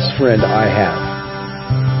the best friend I have.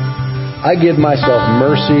 I give myself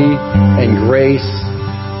mercy and grace.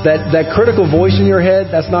 That critical voice in your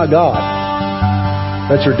head, that's not God.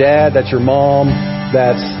 That's your dad, that's your mom,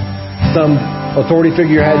 that's some authority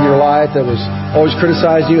figure you had in your life that was always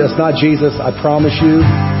criticizing you. That's not Jesus. I promise you.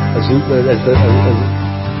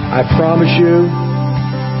 I promise you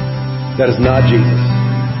that is not Jesus.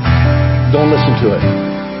 Don't listen to it.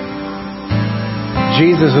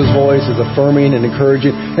 Jesus' voice is affirming and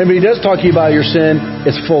encouraging. And when He does talk to you about your sin,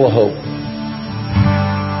 it's full of hope.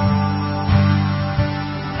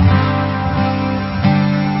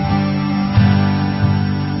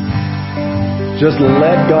 Just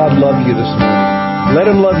let God love you this morning. Let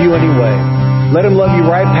Him love you anyway. Let Him love you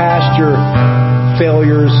right past your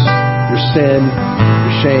failures, your sin,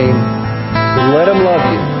 your shame. Let Him love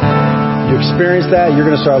you. You experience that, you're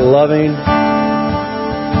going to start loving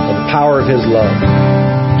the power of His love.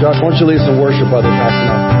 Josh, why don't you lead us in worship while they're passing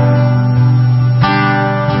out?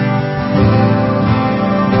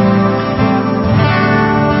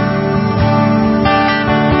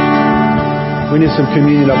 We need some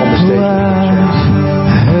communion up on the stage.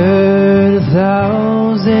 I've heard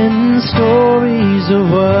 1,000 stories of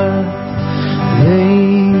what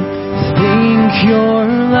they think you're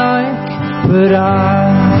like, but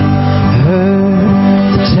I've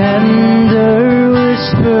heard the tender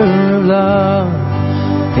whisper of love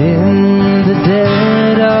in the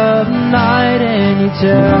dead of night, and you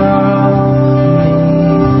tell me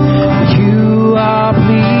you are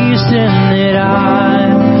pleased and that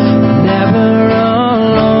I'm never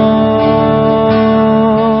alone.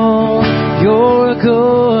 You're a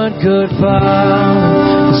good, good Father.